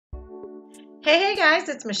Hey guys,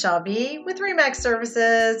 it's Michele B with Remax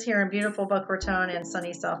Services here in beautiful Boca Raton and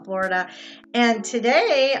sunny South Florida. And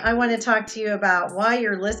today I want to talk to you about why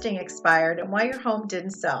your listing expired and why your home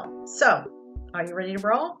didn't sell. So, are you ready to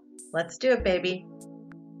roll? Let's do it, baby.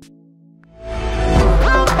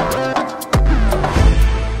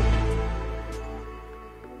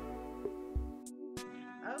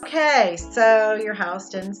 Okay, so your house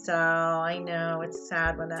didn't sell. I know it's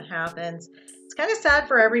sad when that happens. It's kind of sad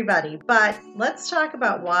for everybody, but let's talk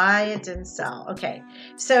about why it didn't sell. Okay,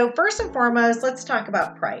 so first and foremost, let's talk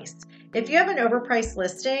about price. If you have an overpriced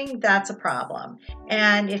listing, that's a problem.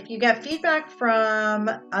 And if you get feedback from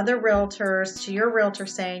other realtors to your realtor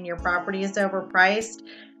saying your property is overpriced,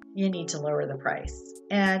 you need to lower the price.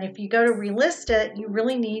 And if you go to relist it, you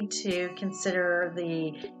really need to consider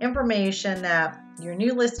the information that your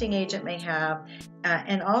new listing agent may have,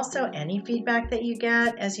 and also any feedback that you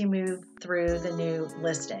get as you move through the new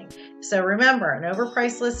listing. So remember, an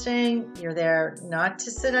overpriced listing, you're there not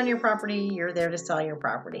to sit on your property, you're there to sell your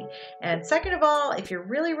property. And second of all, if you're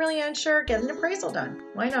really unsure, get an appraisal done.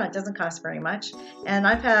 Why not? It doesn't cost very much. And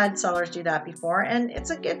I've had sellers do that before, and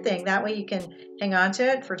it's a good thing. That way you can hang on to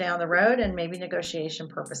it for down the road and maybe negotiation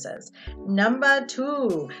purposes. Number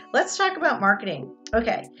 2, let's talk about marketing.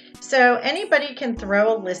 Okay, so anybody can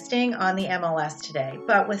throw a listing on the MLS today,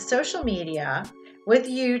 but with social media, with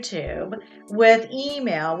YouTube, with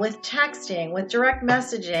email, with texting, with direct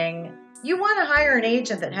messaging, you want to hire an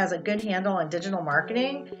agent that has a good handle on digital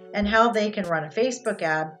marketing and how they can run a Facebook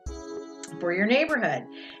ad for your neighborhood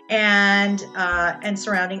and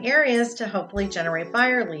surrounding areas to hopefully generate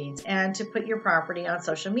buyer leads and to put your property on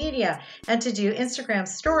social media and to do Instagram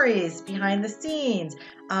stories behind the scenes,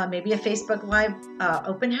 maybe a Facebook Live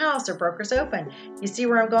open house or brokers open. You see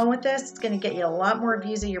where I'm going with this? It's going to get you a lot more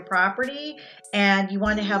views of your property, and you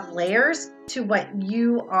want to have layers to what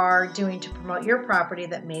you are doing to promote your property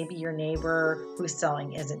that maybe your neighbor who's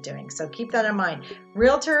selling isn't doing. So keep that in mind.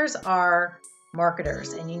 Realtors are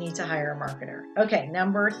marketers, and you need to hire a marketer. Okay,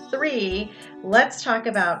 number 3, let's talk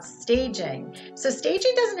about staging. So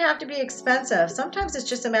staging doesn't have to be expensive. Sometimes it's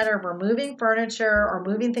just a matter of removing furniture or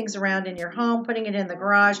moving things around in your home, putting it in the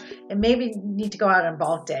garage, and maybe you need to go out on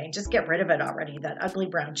bulk day. Just get rid of it already, that ugly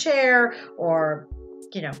brown chair or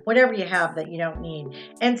whatever you have that you don't need.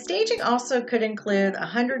 And staging also could include a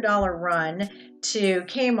 $100 run to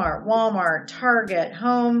Kmart, Walmart, Target,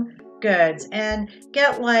 Home Goods, and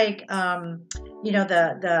get like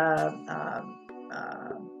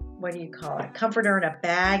what do you call it, comforter in a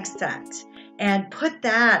bag set, and put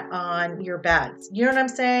that on your beds. You know what I'm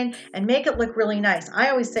saying? And make it look really nice. I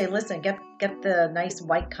always say, listen, get the nice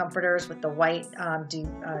white comforters with the white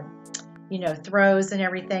throws and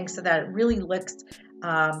everything, so that it really looks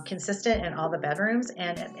consistent in all the bedrooms,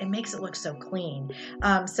 and it makes it look so clean.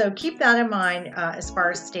 So keep that in mind as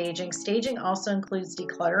far as staging. Staging also includes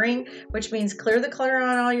decluttering, which means clear the clutter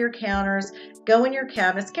on all your counters, go in your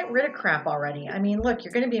cabinets, get rid of crap already. I mean, look,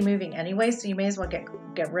 you're going to be moving anyway, so you may as well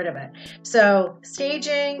get rid of it. So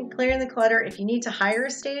staging, clearing the clutter. If you need to hire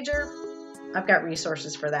a stager, I've got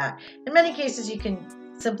resources for that. In many cases, you can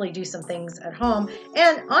simply do some things at home,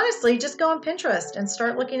 and honestly, just go on Pinterest and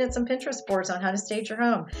start looking at some Pinterest boards on how to stage your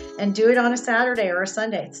home, and do it on a Saturday or a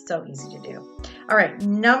Sunday. It's so easy to do. All right,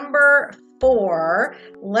 number 4,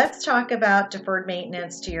 let's talk about deferred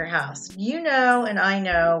maintenance to your house. You know and I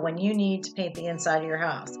know when you need to paint the inside of your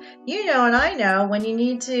house. You know and I know when you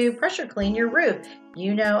need to pressure clean your roof.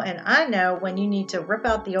 You know and I know when you need to rip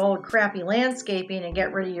out the old crappy landscaping and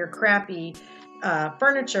get rid of your crappy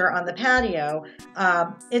furniture on the patio.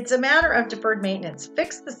 It's a matter of deferred maintenance.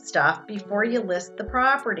 Fix the stuff before you list the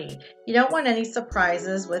property. You don't want any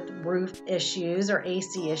surprises with roof issues or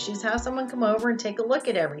AC issues. Have someone come over and take a look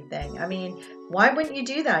at everything. I mean, why wouldn't you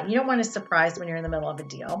do that? You don't want a surprise when you're in the middle of a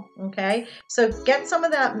deal, okay? So get some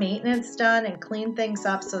of that maintenance done and clean things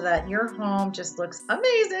up so that your home just looks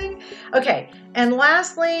amazing. Okay, and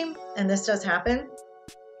lastly, and this does happen,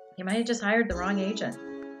 you might have just hired the wrong agent.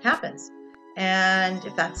 Happens. And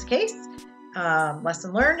if that's the case,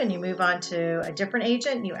 lesson learned, and you move on to a different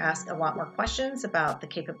agent. You ask a lot more questions about the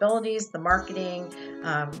capabilities, the marketing,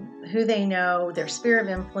 who they know, their sphere of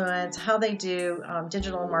influence, how they do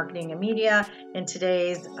digital marketing and media in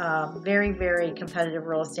today's very competitive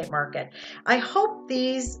real estate market. I hope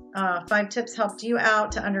these 5 tips helped you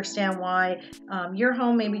out to understand why your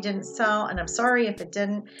home maybe didn't sell, and I'm sorry if it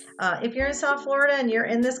didn't. If you're in South Florida and you're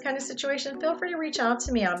in this kind of situation, feel free to reach out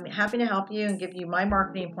to me. I'm happy to help you and give you my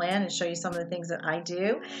marketing plan and show you some of the things that I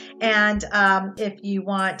do. And if you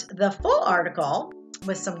want the full article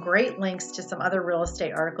with some great links to some other real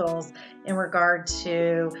estate articles in regard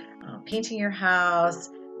to painting your house,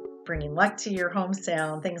 bringing luck to your home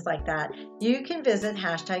sale and things like that, you can visit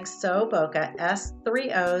hashtag SoBoca,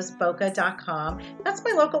 S3Os, Boca.com. That's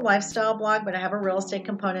my local lifestyle blog, but I have a real estate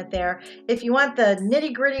component there. If you want the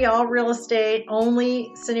nitty gritty, all real estate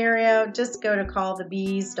only scenario, just go to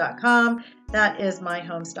callthebees.com. That is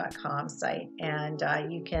myhomes.com site, and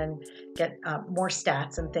you can get more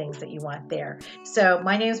stats and things that you want there. So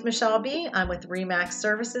my name is Michele B. I'm with Remax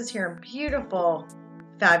Services here in beautiful,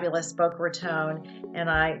 fabulous Boca Raton, and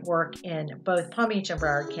I work in both Palm Beach and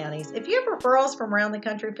Broward counties. If you have referrals from around the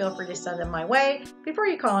country, feel free to send them my way before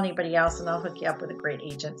you call anybody else, and I'll hook you up with a great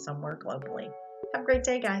agent somewhere globally. Have a great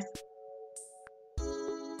day, guys.